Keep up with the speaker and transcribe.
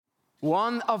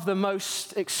One of the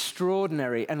most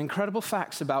extraordinary and incredible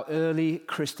facts about early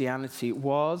Christianity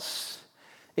was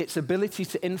its ability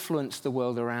to influence the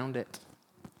world around it,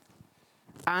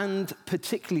 and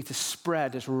particularly to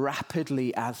spread as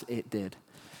rapidly as it did.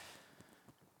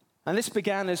 And this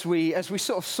began as we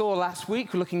sort of saw last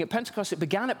week, looking at Pentecost. It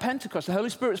began at Pentecost. The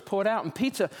Holy Spirit was poured out, and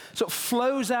Peter sort of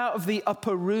flows out of the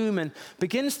upper room and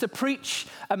begins to preach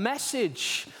a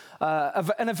message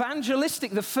of an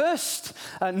evangelistic, the first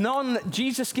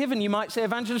non-Jesus given, you might say,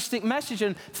 evangelistic message.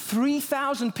 And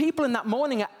 3,000 people in that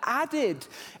morning are added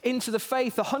into the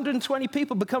faith. 120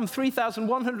 people become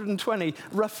 3,120,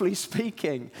 roughly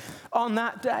speaking, on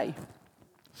that day.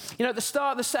 You know, at the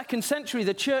start of the second century,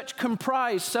 the church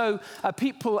comprised, so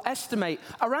people estimate,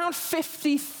 around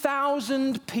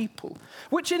 50,000 people,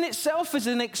 which in itself is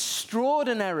an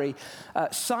extraordinary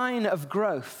sign of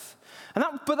growth.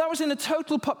 But that was in a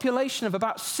total population of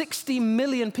about 60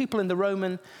 million people in the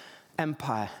Roman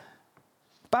Empire,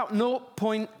 about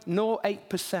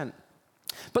 0.08%.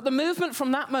 But the movement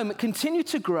from that moment continued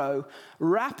to grow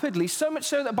rapidly, so much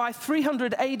so that by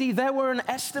 300 AD, there were an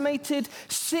estimated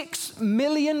 6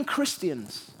 million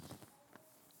Christians,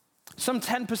 some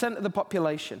 10% of the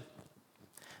population.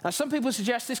 Now, some people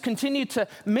suggest this continued to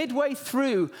midway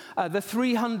through the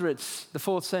 300s, the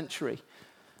 4th century.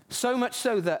 So much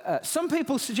so that some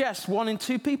people suggest 1 in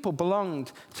 2 people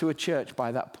belonged to a church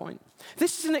by that point.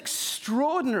 This is an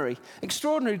extraordinary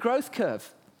growth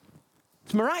curve.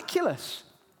 It's miraculous.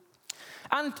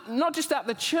 And not just that,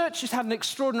 the church has had an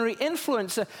extraordinary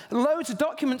influence. Loads of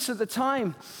documents at the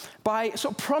time by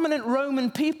sort of prominent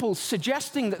Roman people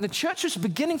suggesting that the church was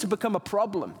beginning to become a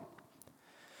problem.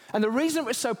 And the reason it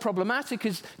was so problematic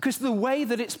is because of the way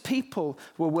that its people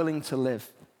were willing to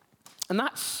live. And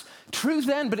that's true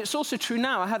then, but it's also true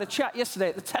now. I had a chat yesterday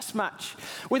at the test match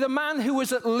with a man who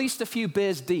was at least a few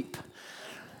beers deep.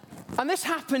 And this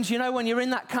happens, you know, when you're in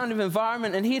that kind of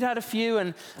environment, and he'd had a few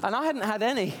and I hadn't had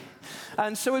any.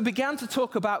 And so we began to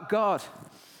talk about God.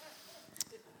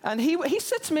 And he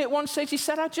said to me at one stage, he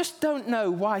said, I just don't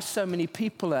know why so many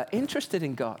people are interested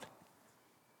in God.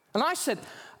 And I said,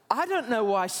 I don't know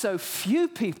why so few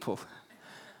people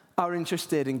are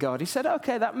interested in God. He said,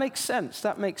 okay, that makes sense.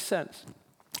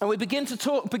 And we begin to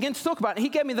talk about it. He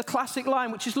gave me the classic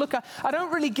line, which is, look, I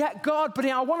don't really get God, but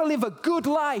I want to live a good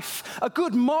life, a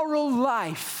good moral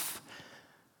life.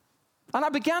 And I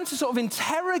began to sort of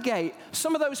interrogate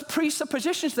some of those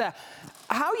presuppositions there.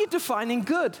 How are you defining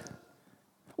good?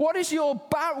 What is your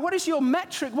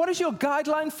metric? What is your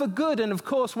guideline for good? And of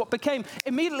course, what became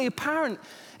immediately apparent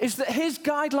is that his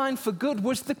guideline for good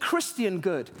was the Christian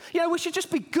good. You know, we should just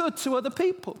be good to other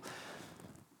people.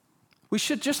 We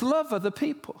should just love other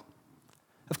people.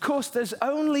 Of course, there's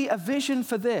only a vision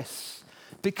for this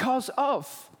because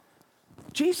of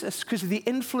Jesus, because of the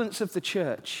influence of the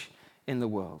church in the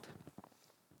world.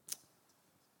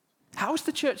 How is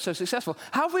the church so successful?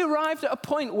 How have we arrived at a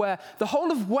point where the whole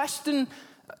of Western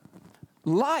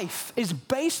life is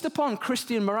based upon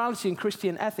Christian morality and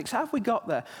Christian ethics? How have we got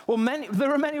there? Well,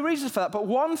 there are many reasons for that, but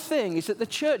one thing is that the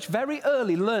church very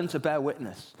early learned to bear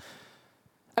witness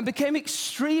and became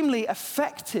extremely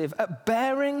effective at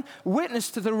bearing witness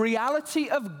to the reality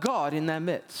of God in their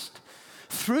midst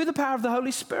through the power of the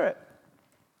Holy Spirit.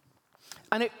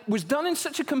 And it was done in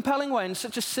such a compelling way, in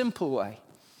such a simple way,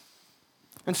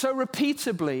 and so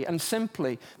repeatably and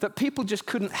simply that people just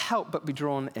couldn't help but be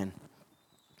drawn in.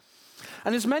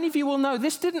 And as many of you will know,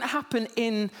 this didn't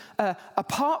happen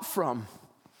apart from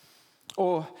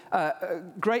or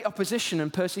great opposition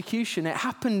and persecution. It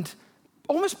happened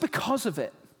almost because of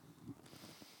it.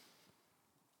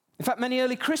 In fact, many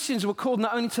early Christians were called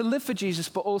not only to live for Jesus,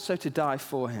 but also to die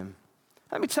for him.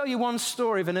 Let me tell you one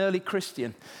story of an early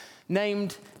Christian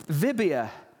named Vibia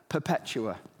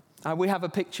Perpetua. We have a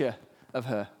picture of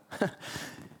her.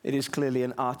 It is clearly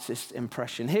an artist's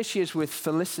impression. Here she is with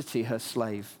Felicity, her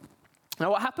slave.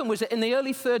 Now, what happened was that in the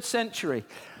early 3rd century,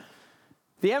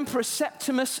 the Emperor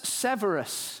Septimus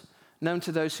Severus, known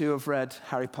to those who have read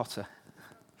Harry Potter,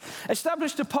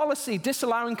 established a policy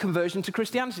disallowing conversion to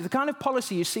Christianity, the kind of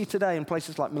policy you see today in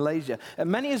places like Malaysia and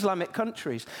many Islamic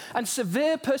countries. And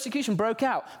severe persecution broke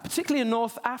out, particularly in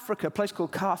North Africa, a place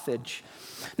called Carthage.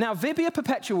 Now, Vibia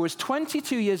Perpetua was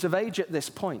 22 years of age at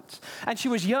this point, and she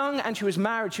was young and she was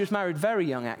married. She was married very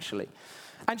young, actually.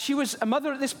 And she was a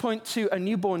mother at this point to a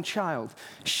newborn child.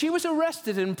 She was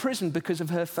arrested and imprisoned because of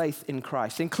her faith in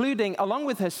Christ, including, along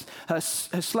with her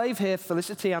slave here,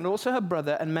 Felicity, and also her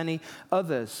brother and many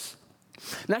others.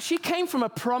 Now, she came from a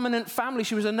prominent family.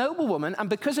 She was a noblewoman, and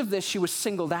because of this, she was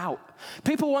singled out.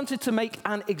 People wanted to make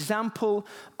an example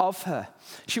of her.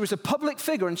 She was a public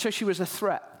figure, and so she was a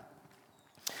threat.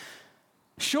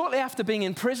 Shortly after being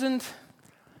imprisoned,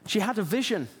 she had a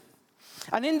vision.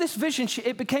 And in this vision,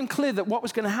 it became clear that what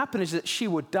was going to happen is that she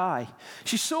would die.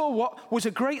 She saw what was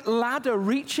a great ladder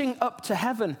reaching up to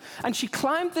heaven, and she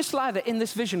climbed this ladder in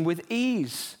this vision with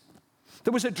ease.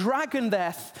 There was a dragon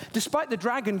there, despite the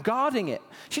dragon guarding it.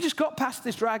 She just got past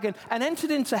this dragon and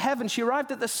entered into heaven. She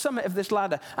arrived at the summit of this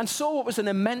ladder and saw what was an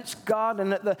immense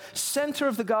garden. At the center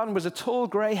of the garden was a tall,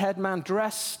 gray-haired man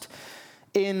dressed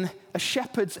in a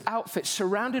shepherd's outfit,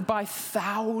 surrounded by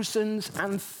thousands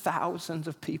and thousands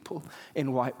of people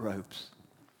in white robes.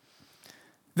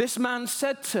 This man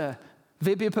said to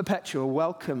Vibia Perpetua,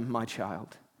 "Welcome, my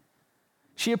child."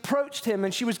 She approached him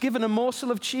and she was given a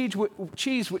morsel of cheese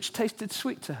which tasted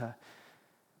sweet to her.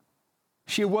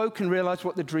 She awoke and realized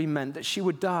what the dream meant, that she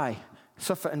would die,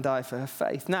 suffer and die for her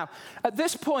faith. Now, at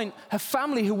this point, her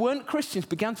family, who weren't Christians,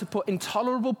 began to put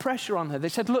intolerable pressure on her. They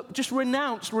said, "Look, just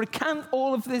recant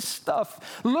all of this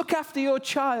stuff. Look after your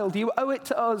child. You owe it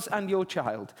to us and your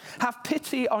child. Have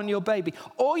pity on your baby.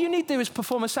 All you need to do is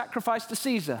perform a sacrifice to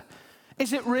Caesar.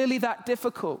 Is it really that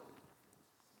difficult?"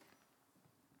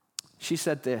 She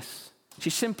said this. She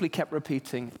simply kept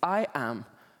repeating, "I am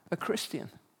a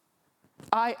Christian.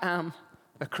 I am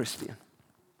a Christian."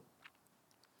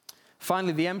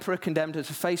 Finally, the emperor condemned her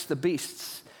to face the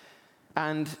beasts.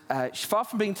 And far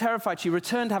from being terrified, she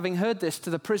returned, having heard this, to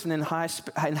the prison in high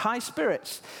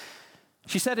spirits.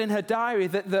 She said in her diary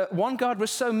that the one guard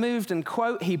was so moved and,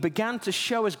 quote, "he began to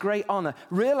show us great honor,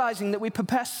 realizing that we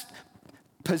possessed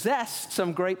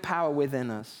some great power within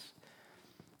us."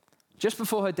 Just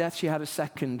before her death, she had a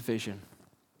second vision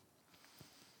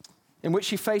in which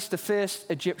she faced a fierce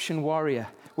Egyptian warrior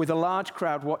with a large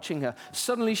crowd watching her.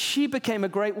 Suddenly, she became a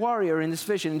great warrior in this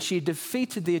vision, and she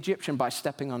defeated the Egyptian by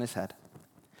stepping on his head.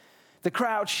 The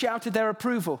crowd shouted their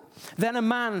approval. Then a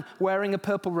man wearing a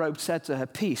purple robe said to her,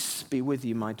 "Peace be with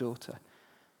you, my daughter."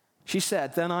 She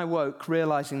said, "Then I woke,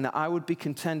 realizing that I would be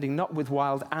contending not with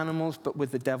wild animals, but with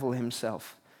the devil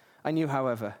himself. I knew,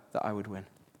 however, that I would win."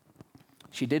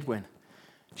 She did win.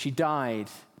 She died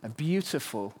a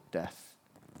beautiful death.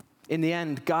 In the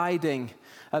end, guiding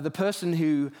the person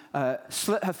who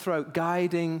slit her throat,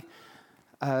 guiding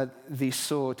the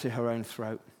sword to her own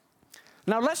throat.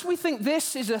 Now, lest we think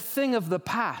this is a thing of the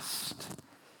past,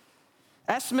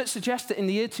 estimates suggest that in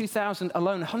the year 2000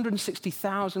 alone,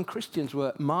 160,000 Christians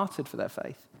were martyred for their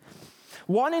faith.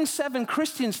 1 in 7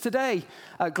 Christians today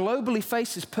globally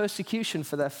faces persecution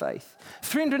for their faith.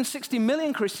 360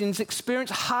 million Christians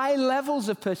experience high levels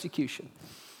of persecution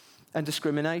and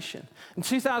discrimination. In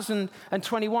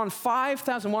 2021,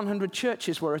 5,100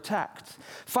 churches were attacked.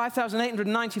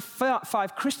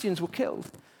 5,895 Christians were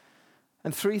killed.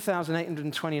 And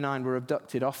 3,829 were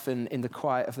abducted, often in the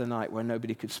quiet of the night where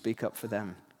nobody could speak up for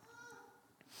them.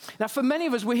 Now, for many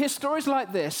of us, we hear stories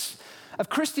like this of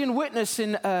Christian witness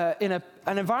in an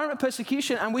environment of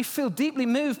persecution, and we feel deeply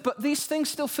moved, but these things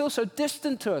still feel so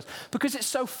distant to us because it's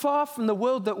so far from the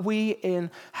world that we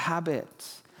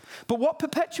inhabit. But what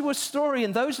Perpetua's story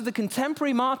and those of the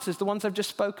contemporary martyrs, the ones I've just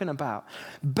spoken about,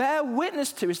 bear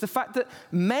witness to is the fact that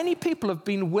many people have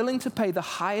been willing to pay the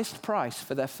highest price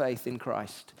for their faith in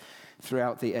Christ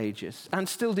throughout the ages, and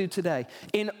still do today,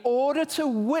 in order to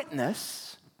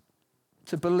witness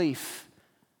to belief,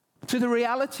 to the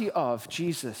reality of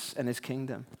Jesus and his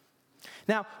kingdom.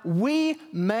 Now, we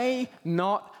may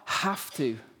not have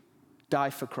to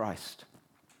die for Christ.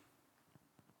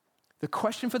 The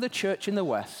question for the church in the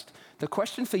West, the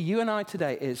question for you and I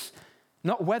today is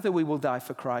not whether we will die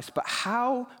for Christ, but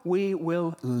how we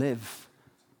will live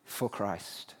for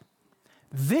Christ.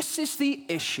 This is the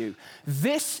issue.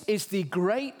 This is the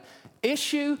great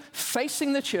issue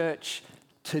facing the church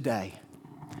today.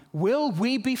 Will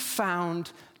we be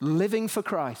found living for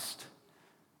Christ?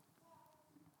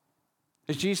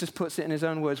 As Jesus puts it in his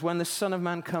own words, when the Son of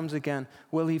Man comes again,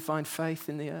 will he find faith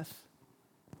in the earth?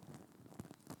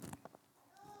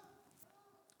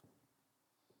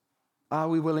 Are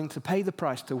we willing to pay the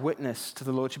price to witness to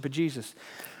the Lordship of Jesus?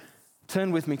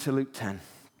 Turn with me to Luke 10.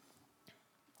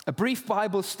 A brief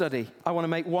Bible study. I want to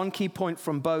make one key point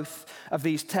from both of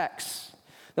these texts.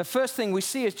 The first thing we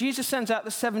see as Jesus sends out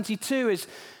the 72 is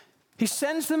he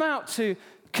sends them out to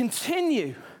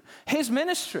continue his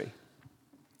ministry.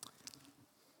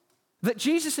 That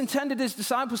Jesus intended his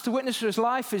disciples to witness to his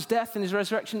life, his death, and his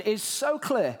resurrection is so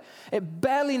clear. It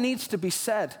barely needs to be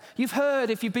said. You've heard,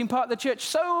 if you've been part of the church,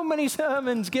 so many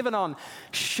sermons given on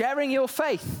sharing your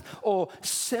faith or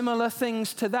similar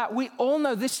things to that. We all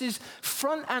know this is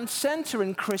front and center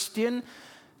in Christian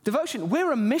devotion.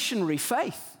 We're a missionary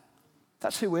faith.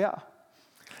 That's who we are.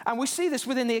 And we see this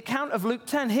within the account of Luke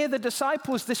 10. Here the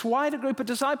disciples, this wider group of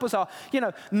disciples are,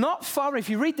 not far, if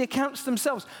you read the accounts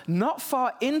themselves, not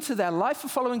far into their life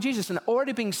of following Jesus and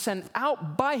already being sent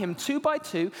out by him 2 by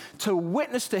 2 to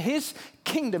witness to his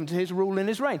kingdom, to his rule and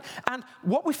his reign. And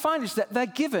what we find is that they're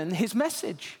given his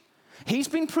message. He's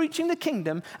been preaching the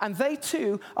kingdom, and they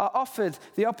too are offered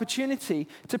the opportunity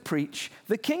to preach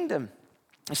the kingdom.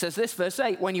 It says this, verse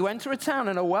 8, when you enter a town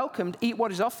and are welcomed, eat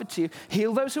what is offered to you,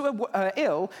 heal those who are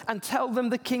ill, and tell them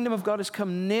the kingdom of God has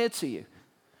come near to you.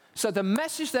 So the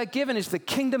message they're given is the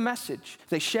kingdom message.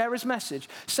 They share his message.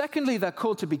 Secondly, they're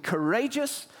called to be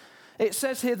courageous. It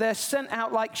says here they're sent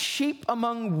out like sheep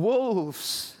among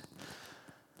wolves.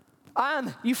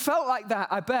 And you felt like that,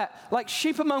 I bet, like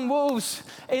sheep among wolves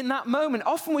in that moment.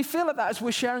 Often we feel like that as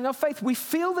we're sharing our faith. We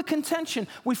feel the contention,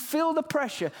 we feel the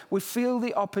pressure, we feel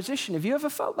the opposition. Have you ever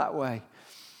felt that way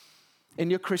in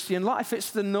your Christian life?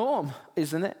 It's the norm,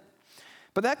 isn't it?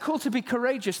 But they're called to be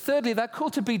courageous. Thirdly, they're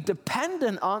called to be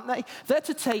dependent, aren't they? They're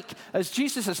to take, as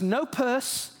Jesus says, no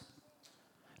purse,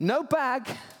 no bag,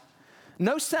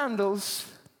 no sandals.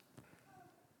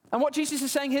 And what Jesus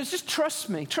is saying here is just trust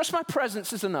me. Trust my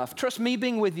presence is enough. Trust me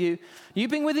being with you. You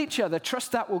being with each other.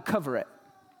 Trust that will cover it.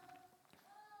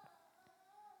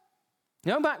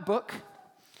 No MacBook.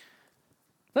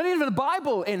 Not even a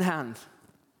Bible in hand.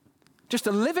 Just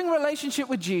a living relationship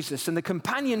with Jesus and the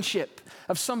companionship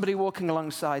of somebody walking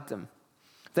alongside them.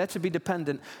 They're to be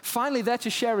dependent. Finally, they're to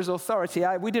share his authority.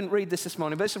 We didn't read this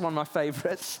morning, but this is one of my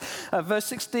favorites. Verse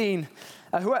 17,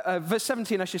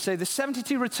 I should say. The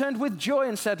 72 returned with joy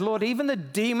and said, Lord, even the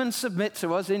demons submit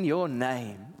to us in your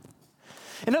name.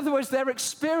 In other words, their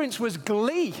experience was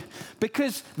glee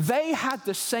because they had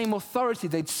the same authority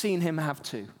they'd seen him have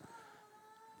too.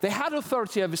 They had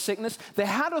authority over sickness. They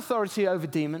had authority over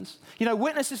demons.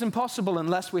 Witness is impossible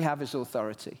unless we have his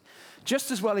authority.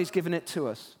 Just as well, he's given it to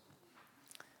us.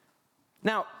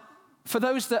 Now, for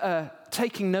those that are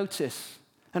taking notice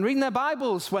and reading their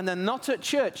Bibles when they're not at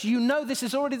church, this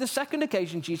is already the second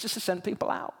occasion Jesus has sent people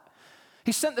out.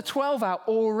 He sent the 12 out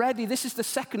already. This is the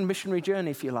second missionary journey,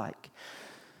 if you like.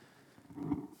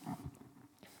 And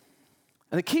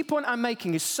the key point I'm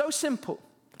making is so simple,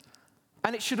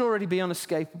 and it should already be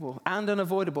unescapable and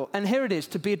unavoidable. And here it is.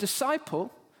 To be a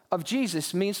disciple of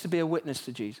Jesus means to be a witness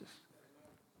to Jesus.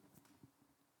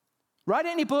 Write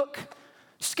it in your book.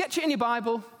 Sketch it in your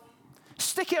Bible,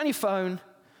 stick it on your phone.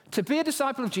 To be a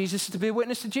disciple of Jesus is to be a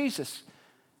witness to Jesus.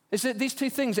 Is that these two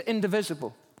things are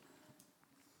indivisible.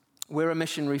 We're a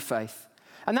missionary faith.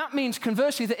 And that means,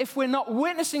 conversely, that if we're not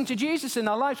witnessing to Jesus in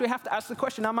our lives, we have to ask the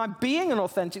question, am I being an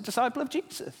authentic disciple of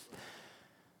Jesus?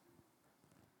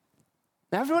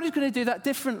 Now, everybody's going to do that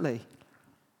differently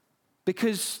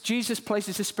because Jesus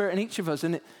places the Spirit in each of us,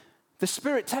 and the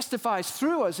Spirit testifies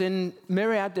through us in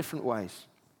myriad different ways.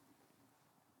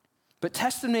 But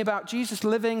testimony about Jesus,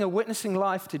 living a witnessing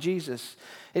life to Jesus,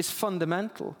 is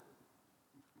fundamental.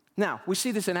 Now, we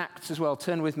see this in Acts as well.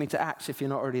 Turn with me to Acts if you're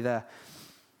not already there.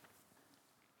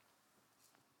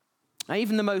 Now,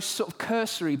 even the most sort of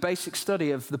cursory, basic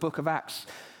study of the book of Acts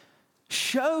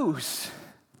shows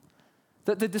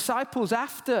that the disciples,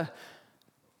 after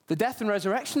the death and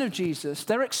resurrection of Jesus,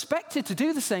 they're expected to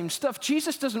do the same stuff.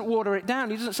 Jesus doesn't water it down.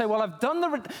 He doesn't say, well, I've done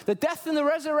the death and the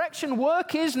resurrection.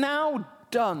 Work is now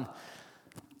done.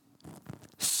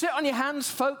 Sit on your hands,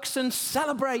 folks, and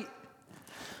celebrate.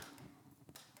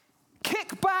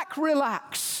 Kick back,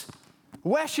 relax.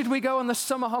 Where should we go on the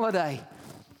summer holiday?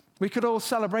 We could all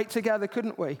celebrate together,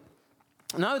 couldn't we?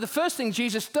 No, the first thing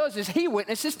Jesus does is he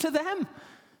witnesses to them.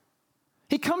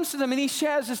 He comes to them and he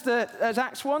shares, as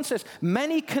Acts 1 says,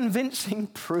 many convincing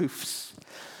proofs.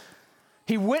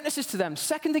 He witnesses to them.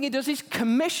 Second thing he does is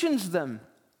commissions them.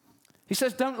 He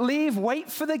says, don't leave,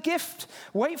 wait for the gift.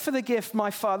 Wait for the gift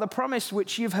my Father promised,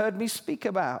 which you've heard me speak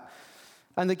about.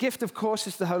 And the gift, of course,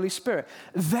 is the Holy Spirit.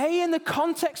 They, in the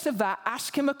context of that,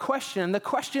 ask him a question. And the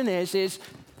question is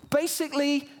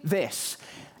basically this.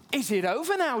 Is it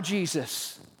over now,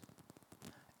 Jesus?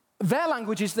 Their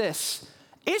language is this.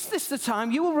 Is this the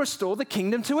time you will restore the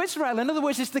kingdom to Israel? In other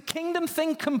words, is the kingdom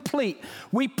thing complete?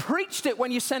 We preached it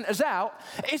when you sent us out.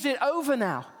 Is it over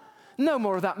now? No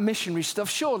more of that missionary stuff,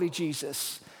 surely,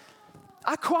 Jesus.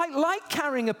 I quite like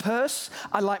carrying a purse.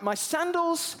 I like my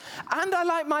sandals, and I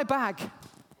like my bag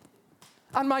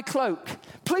and my cloak.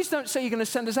 Please don't say you're going to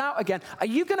send us out again. Are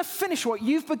you going to finish what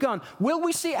you've begun? Will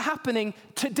we see it happening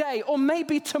today or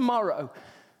maybe tomorrow?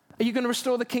 Are you going to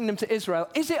restore the kingdom to Israel?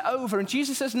 Is it over? And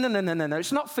Jesus says, no.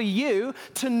 It's not for you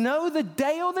to know the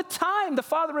day or the time the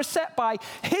Father has set by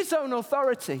his own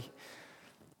authority.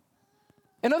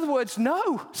 In other words,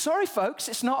 no. Sorry, folks,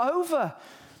 it's not over.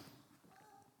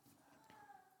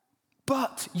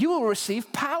 but you will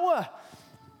receive power.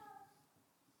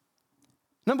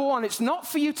 Number one, it's not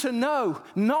for you to know.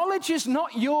 Knowledge is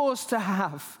not yours to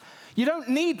have. You don't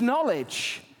need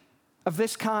knowledge of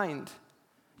this kind.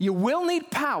 You will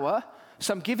need power,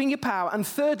 so I'm giving you power. And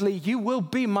thirdly, you will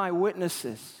be my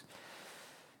witnesses.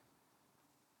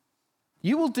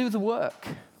 You will do the work.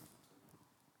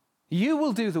 You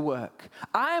will do the work.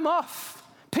 I am off.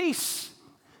 Peace.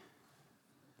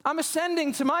 I'm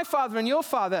ascending to my Father and your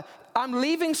Father. I'm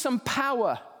leaving some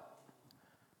power.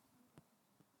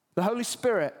 The Holy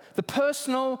Spirit, the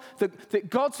personal,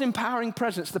 God's empowering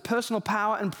presence, the personal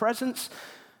power and presence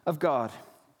of God.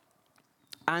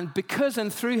 And because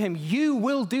and through him, you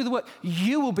will do the work.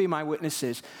 You will be my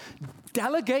witnesses.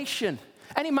 Delegation.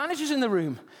 Any managers in the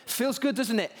room? Feels good,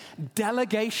 doesn't it?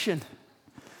 Delegation.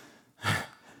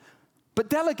 But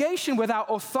delegation without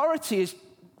authority is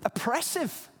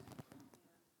oppressive.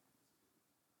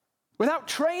 Without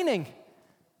training.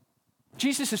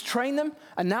 Jesus has trained them,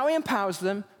 and now he empowers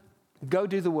them. Go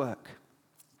do the work.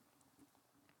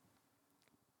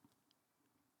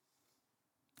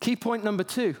 Key point number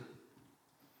 2.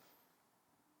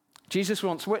 Jesus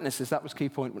wants witnesses. That was key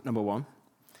point number 1.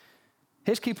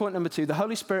 Here's key point number 2. The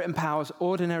Holy Spirit empowers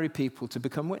ordinary people to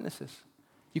become witnesses.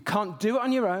 You can't do it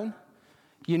on your own.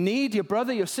 You need your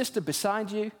brother, your sister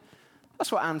beside you.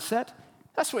 That's what Anne said.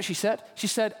 That's what she said. She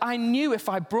said, I knew if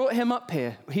I brought him up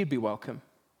here, he'd be welcome.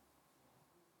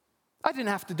 I didn't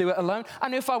have to do it alone. I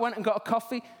knew if I went and got a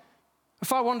coffee,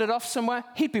 if I wandered off somewhere,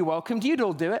 he'd be welcomed. You'd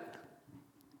all do it.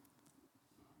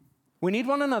 We need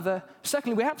one another.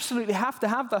 Secondly, we absolutely have to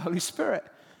have the Holy Spirit.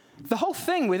 The whole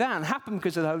thing with Anne happened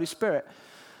because of the Holy Spirit.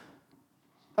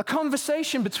 A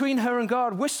conversation between her and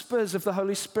God, whispers of the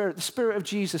Holy Spirit, the Spirit of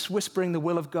Jesus whispering the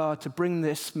will of God to bring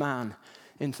this man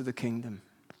into the kingdom.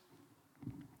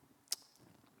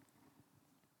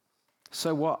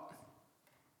 So what?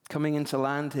 Coming into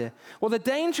land here. Well, the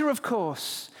danger, of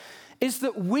course, is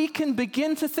that we can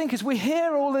begin to think, as we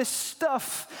hear all this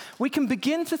stuff, we can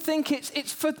begin to think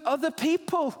it's for other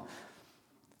people.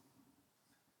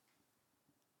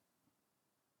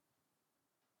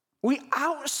 We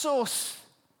outsource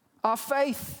our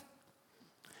faith.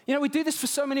 You know, we do this for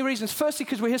so many reasons. Firstly,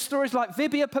 because we hear stories like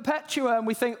Vibia Perpetua, and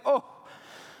we think, oh,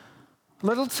 a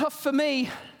little tough for me.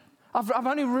 I've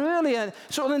only really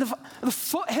sort of in the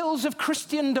foothills of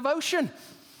Christian devotion.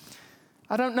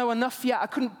 I don't know enough yet. I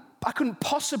couldn't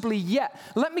possibly yet.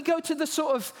 Let me go to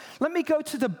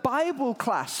the Bible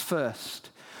class first.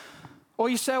 Or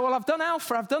you say, well, I've done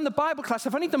Alpha, I've done the Bible class.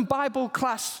 I've only done Bible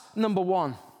class number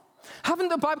 1. Haven't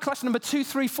done Bible class number 2,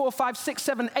 3, 4, 5, 6,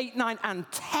 7, 8, 9, and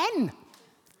 10.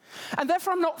 And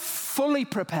therefore, I'm not fully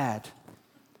prepared.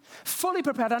 Fully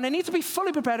prepared. And I need to be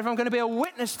fully prepared if I'm going to be a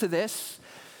witness to this.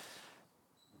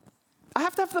 I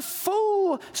have to have the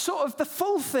full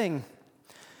thing.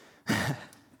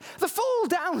 The full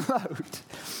download.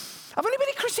 I've only been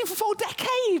a Christian for 4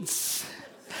 decades.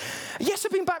 Yes,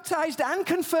 I've been baptized and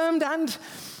confirmed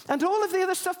and all of the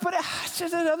other stuff, but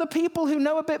there's other people who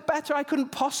know a bit better. I couldn't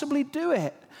possibly do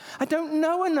it. I don't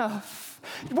know enough.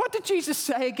 What did Jesus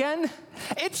say again?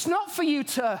 It's not for you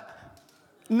to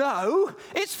know.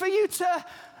 It's for you to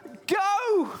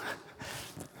go.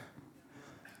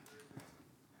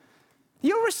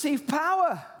 You'll receive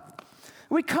power.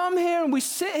 We come here and we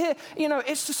sit here. You know,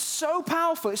 it's just so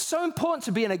powerful. It's so important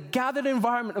to be in a gathered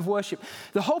environment of worship.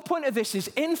 The whole point of this is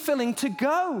infilling to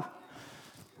go.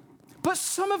 But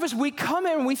some of us, we come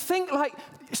here and we think like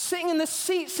sitting in the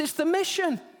seats is the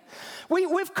mission.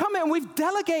 We've come here and we've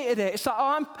delegated it. It's like,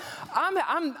 oh,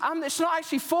 it's not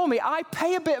actually for me. I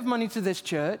pay a bit of money to this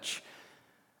church,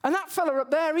 and that fella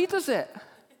up there, he does it.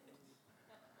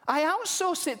 I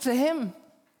outsource it to him.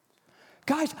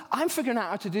 Guys, I'm figuring out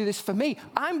how to do this for me.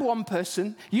 I'm one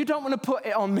person. You don't want to put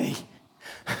it on me.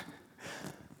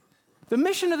 The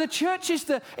mission of the church is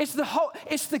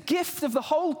the gift of the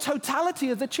whole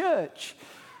totality of the church.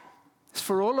 It's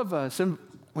for all of us, and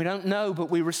we don't know, but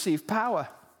we receive power.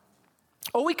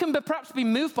 Or we can perhaps be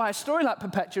moved by a story like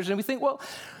Perpetua's, and we think, well,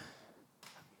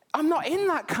 I'm not in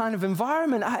that kind of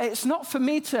environment. It's not for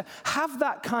me to have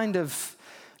that kind of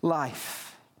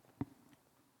life.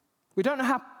 We don't know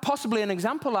how possibly an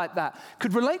example like that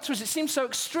could relate to us. It seems so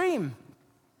extreme.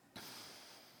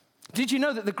 Did you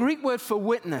know that the Greek word for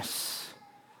witness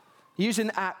used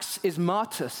in Acts is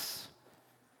martys?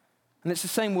 And it's the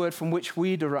same word from which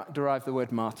we derive the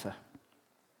word martyr.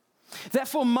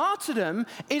 Therefore, martyrdom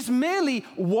is merely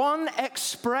one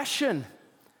expression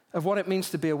of what it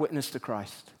means to be a witness to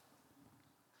Christ.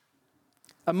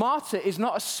 A martyr is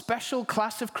not a special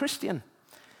class of Christian.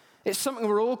 It's something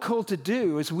we're all called to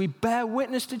do as we bear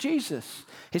witness to Jesus,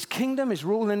 his kingdom, his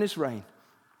rule, and his reign.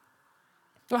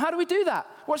 Well, how do we do that?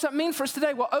 What does that mean for us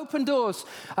today? Well, Open Doors,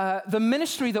 the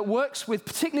ministry that works with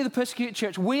particularly the persecuted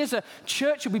church, we as a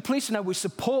church, you'll be pleased to know, we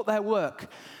support their work.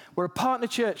 We're a partner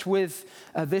church with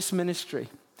this ministry.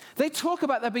 They talk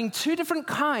about there being two different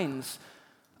kinds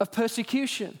of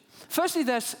persecution. Firstly,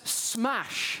 there's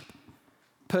smash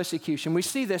persecution. We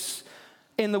see this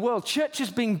in the world. Churches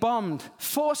being bombed,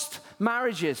 forced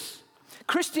marriages,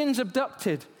 Christians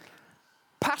abducted,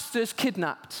 pastors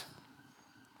kidnapped,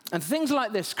 and things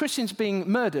like this, Christians being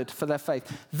murdered for their faith.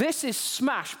 This is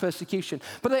smash persecution.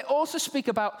 But they also speak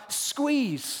about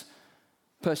squeeze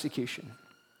persecution.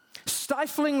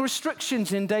 Stifling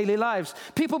restrictions in daily lives.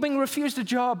 People being refused a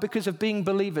job because of being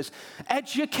believers.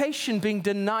 Education being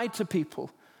denied to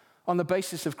people on the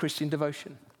basis of Christian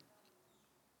devotion.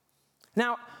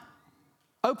 Now,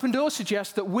 Open Doors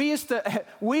suggests that we as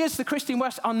the Christian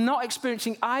West are not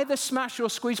experiencing either smash or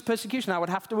squeeze persecution. I would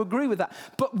have to agree with that.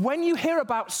 But when you hear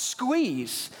about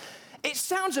squeeze, it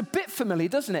sounds a bit familiar,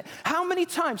 doesn't it? How many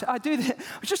times I do this?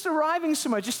 I was just arriving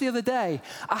somewhere just the other day.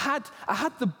 I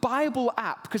had the Bible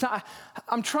app because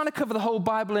I'm trying to cover the whole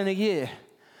Bible in a year.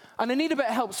 And I need a bit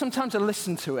of help. Sometimes I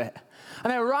listen to it.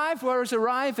 And I arrived where I was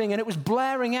arriving, and it was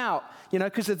blaring out,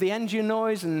 because of the engine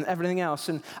noise and everything else.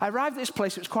 And I arrived at this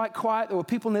place. It was quite quiet. There were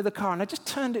people near the car, and I just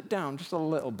turned it down just a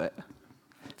little bit.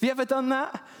 Have you ever done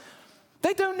that?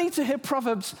 They don't need to hear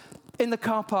Proverbs in the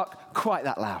car park quite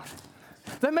that loud.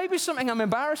 There may be something I'm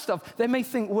embarrassed of. They may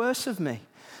think worse of me.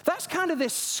 That's kind of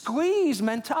this squeeze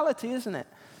mentality, isn't it?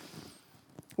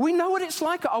 We know what it's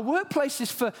like at our workplaces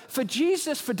for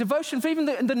Jesus, for devotion, for even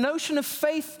the notion of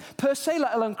faith per se,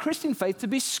 let alone Christian faith, to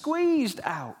be squeezed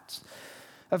out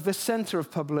of the center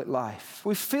of public life.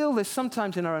 We feel this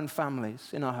sometimes in our own families,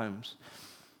 in our homes.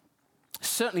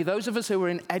 Certainly, those of us who are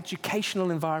in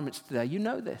educational environments today, you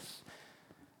know this.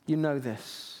 You know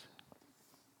this.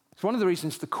 It's one of the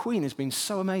reasons the Queen has been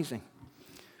so amazing.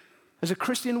 As a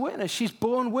Christian witness, she's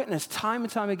borne witness time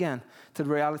and time again to the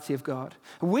reality of God.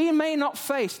 We may not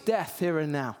face death here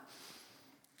and now.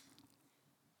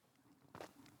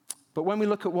 But when we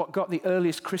look at what got the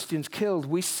earliest Christians killed,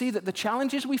 we see that the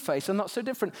challenges we face are not so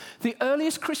different. The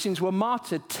earliest Christians were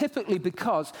martyred typically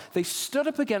because they stood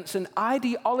up against an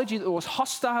ideology that was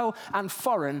hostile and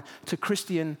foreign to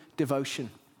Christian devotion.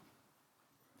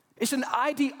 It's an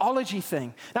ideology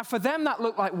thing. Now, for them, that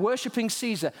looked like worshiping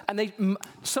Caesar, and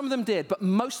some of them did, but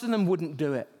most of them wouldn't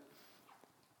do it.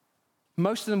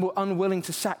 Most of them were unwilling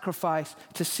to sacrifice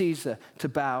to Caesar to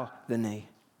bow the knee.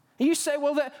 And you say,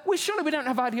 well, surely we don't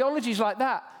have ideologies like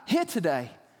that here today.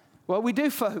 Well, we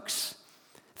do, folks.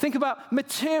 Think about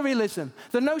materialism,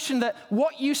 the notion that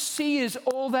what you see is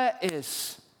all there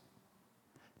is.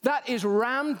 That is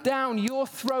rammed down your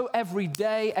throat every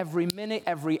day, every minute,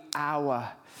 every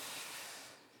hour.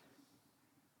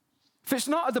 If it's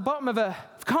not at the bottom of if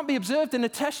it can't be observed in a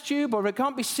test tube or it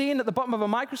can't be seen at the bottom of a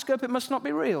microscope, it must not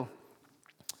be real.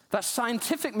 That's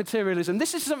scientific materialism.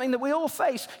 This is something that we all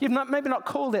face. You've maybe not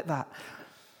called it that.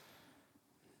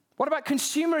 What about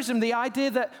consumerism, the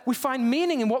idea that we find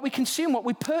meaning in what we consume, what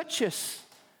we purchase?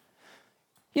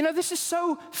 This is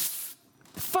so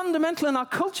fundamental in our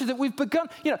culture that we've begun,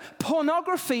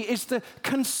 pornography is the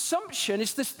consumption,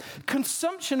 it's this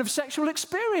consumption of sexual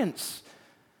experience.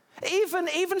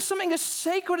 Even something as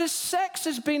sacred as sex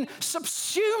has been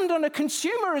subsumed under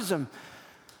consumerism.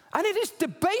 And it is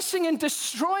debasing and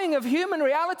destroying of human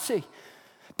reality.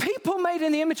 People made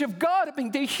in the image of God are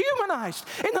being dehumanized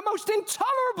in the most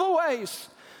intolerable ways.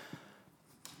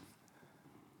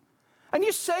 And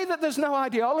you say that there's no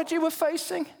ideology we're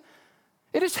facing?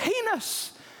 It is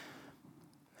heinous,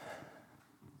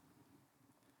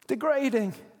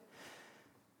 degrading.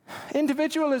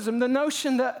 Individualism, the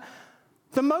notion that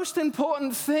the most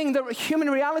important thing that human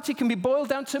reality can be boiled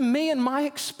down to me and my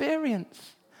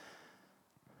experience.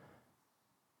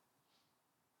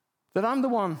 That I'm the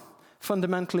one,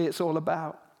 fundamentally, it's all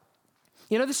about.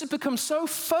 This has become so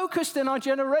focused in our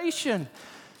generation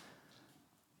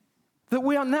that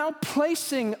we are now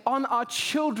placing on our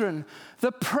children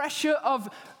the pressure of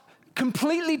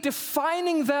completely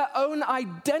defining their own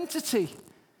identity.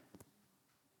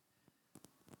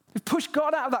 We've pushed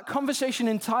God out of that conversation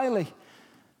entirely.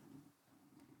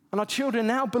 And our children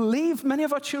now many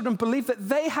of our children believe that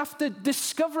they have to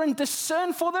discover and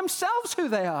discern for themselves who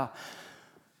they are,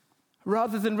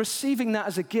 rather than receiving that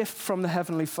as a gift from the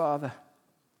Heavenly Father.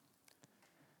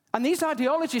 And these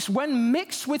ideologies, when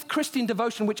mixed with Christian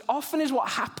devotion, which often is what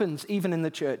happens even in the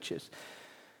churches,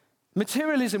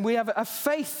 materialism, we have a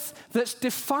faith that's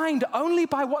defined only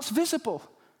by what's visible.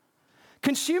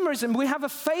 Consumerism, we have a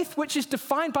faith which is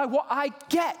defined by what I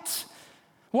get,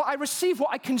 what I receive,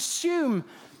 what I consume.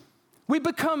 We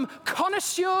become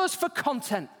connoisseurs for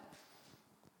content.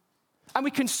 And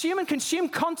we consume and consume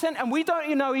content, and we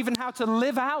don't know even how to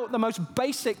live out the most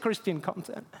basic Christian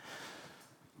content.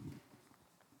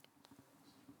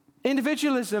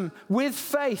 Individualism with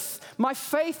faith. My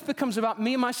faith becomes about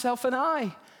me, myself, and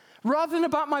I, rather than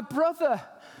about my brother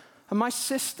and my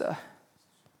sister.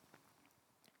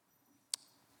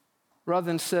 Rather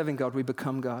than serving God, we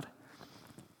become God.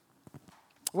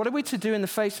 What are we to do in the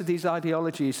face of these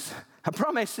ideologies? I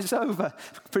promise it's over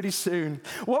pretty soon.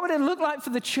 What would it look like for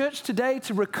the church today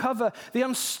to recover the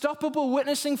unstoppable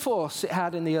witnessing force it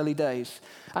had in the early days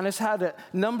and has had a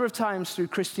number of times through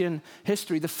Christian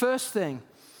history? The first thing,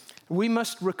 we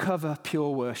must recover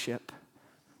pure worship,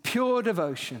 pure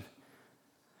devotion.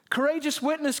 Courageous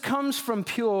witness comes from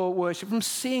pure worship, from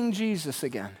seeing Jesus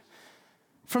again,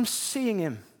 from seeing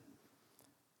him.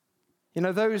 You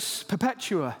know, those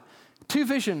Perpetua, two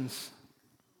visions.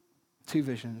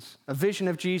 A vision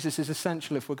of Jesus is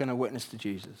essential if we're going to witness to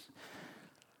Jesus.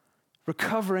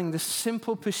 Recovering the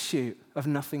simple pursuit of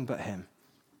nothing but him.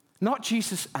 Not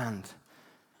Jesus and.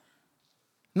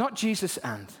 Not Jesus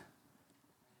and.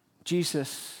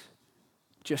 Jesus,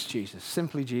 just Jesus,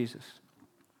 simply Jesus.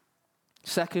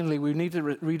 Secondly, we need to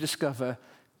rediscover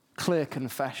clear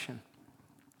confession.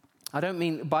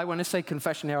 When I say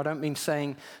confession here, I don't mean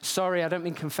saying sorry, I don't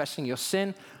mean confessing your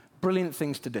sin. Brilliant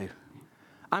things to do.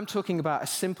 I'm talking about a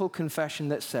simple confession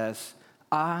that says,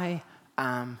 I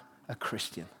am a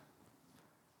Christian.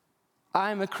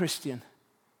 I am a Christian.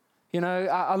 You know,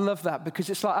 I love that because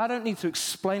it's like I don't need to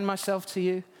explain myself to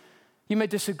you. You may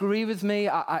disagree with me.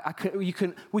 We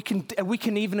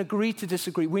can even agree to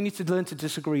disagree. We need to learn to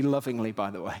disagree lovingly,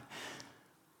 by the way.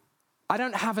 I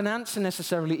don't have an answer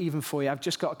necessarily even for you. I've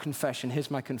just got a confession.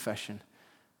 Here's my confession.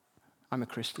 I'm a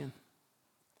Christian.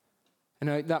 You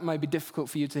know, that may be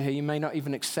difficult for you to hear. You may not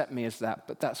even accept me as that,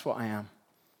 but that's what I am.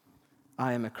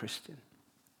 I am a Christian.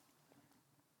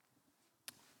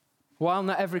 While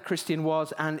not every Christian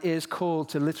was and is called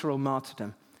to literal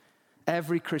martyrdom,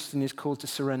 every Christian is called to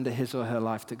surrender his or her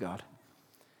life to God.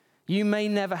 You may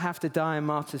never have to die a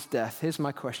martyr's death. Here's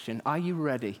my question. Are you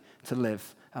ready to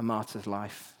live a martyr's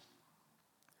life?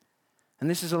 And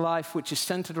this is a life which is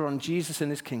centered on Jesus and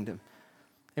his kingdom,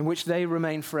 in which they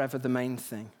remain forever the main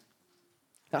thing.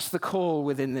 That's the call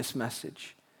within this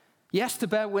message. Yes, to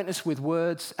bear witness with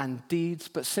words and deeds,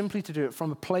 but simply to do it from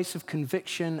a place of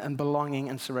conviction and belonging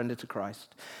and surrender to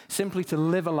Christ. Simply to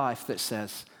live a life that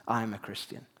says, I am a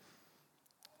Christian.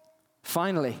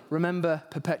 Finally, remember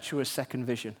Perpetua's second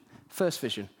vision. First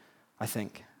vision, I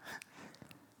think.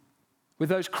 With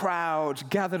those crowds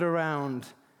gathered around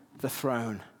the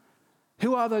throne.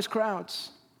 Who are those crowds?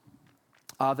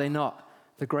 Are they not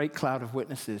the great cloud of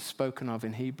witnesses spoken of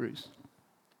in Hebrews?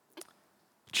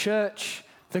 Church,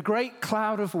 the great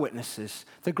cloud of witnesses,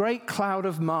 the great cloud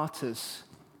of martyrs,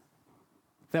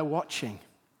 they're watching.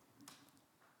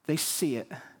 They see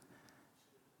it.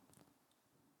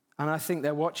 And I think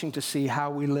they're watching to see how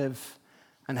we live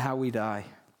and how we die.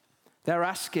 They're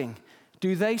asking,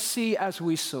 do they see as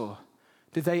we saw?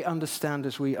 Do they understand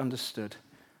as we understood?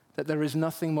 That there is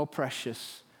nothing more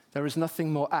precious, there is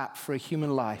nothing more apt for a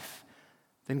human life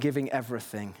than giving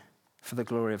everything for the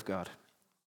glory of God.